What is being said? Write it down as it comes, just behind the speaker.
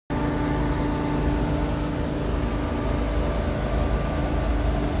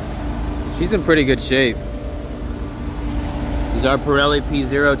She's in pretty good shape. These are Pirelli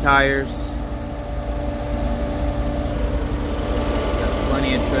P0 tires. Got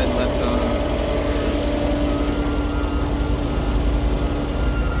plenty of tread left on them.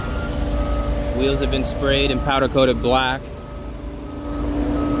 Wheels have been sprayed and powder coated black.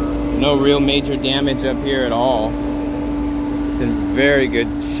 No real major damage up here at all. It's in very good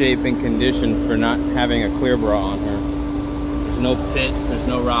shape and condition for not having a clear bra on her. There's no pits, there's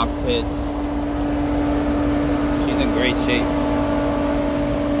no rock pits. She's in great shape.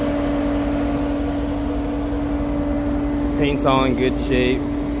 Paint's all in good shape.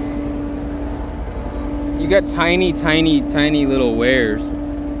 You got tiny little wears,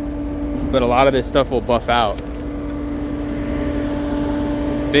 but a lot of this stuff will buff out.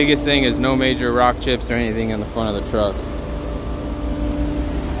 Biggest thing is no major rock chips or anything in the front of the truck.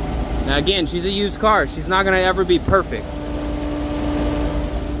 Now again, she's a used car. She's not gonna ever be perfect,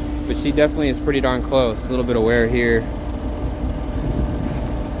 but she definitely is pretty darn close. A little bit of wear here,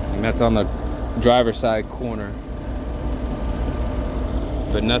 and that's on the driver's side corner,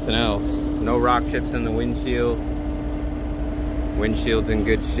 but nothing else. No rock chips in the windshield. Windshield's in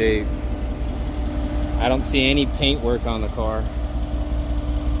good shape. I don't see any paint work on the car.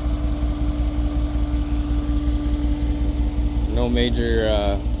 No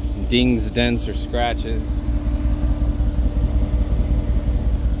major dings, dents, or scratches.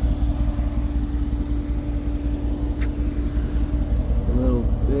 A little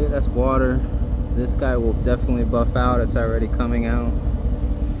bit, that's water. This guy will definitely buff out. It's already coming out.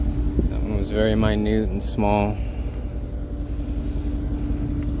 That one was very minute and small.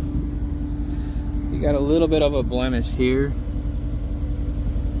 You got a little bit of a blemish here,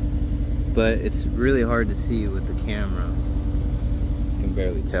 but it's really hard to see with the camera. You can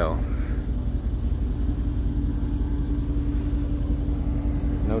barely tell.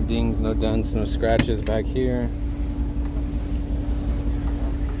 No dings, no dents, no scratches back here.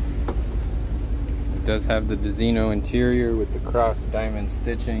 It does have the Dezino interior with the cross diamond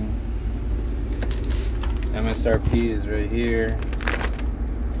stitching. MSRP is right here.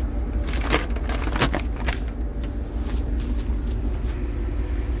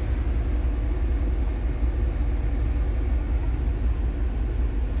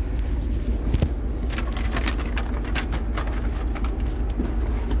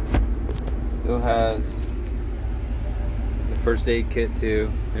 Still has the first aid kit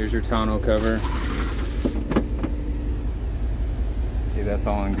too. There's your tonneau cover. See, that's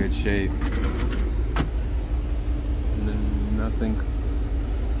all in good shape. And then nothing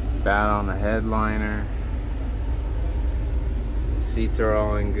bad on the headliner. The seats are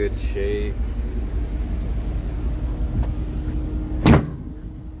all in good shape.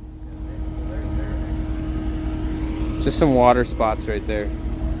 Just some water spots right there.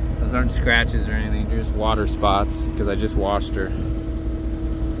 Those aren't scratches or anything, they're just water spots because I just washed her.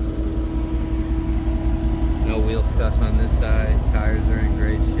 No wheel scuffs on this side. Tires are in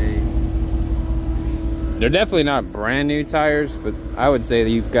great shape. They're definitely not brand new tires, but I would say that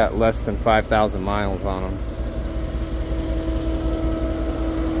you've got less than 5,000 miles on them.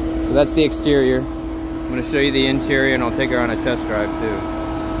 So that's the exterior. I'm going to show you the interior and I'll take her on a test drive too.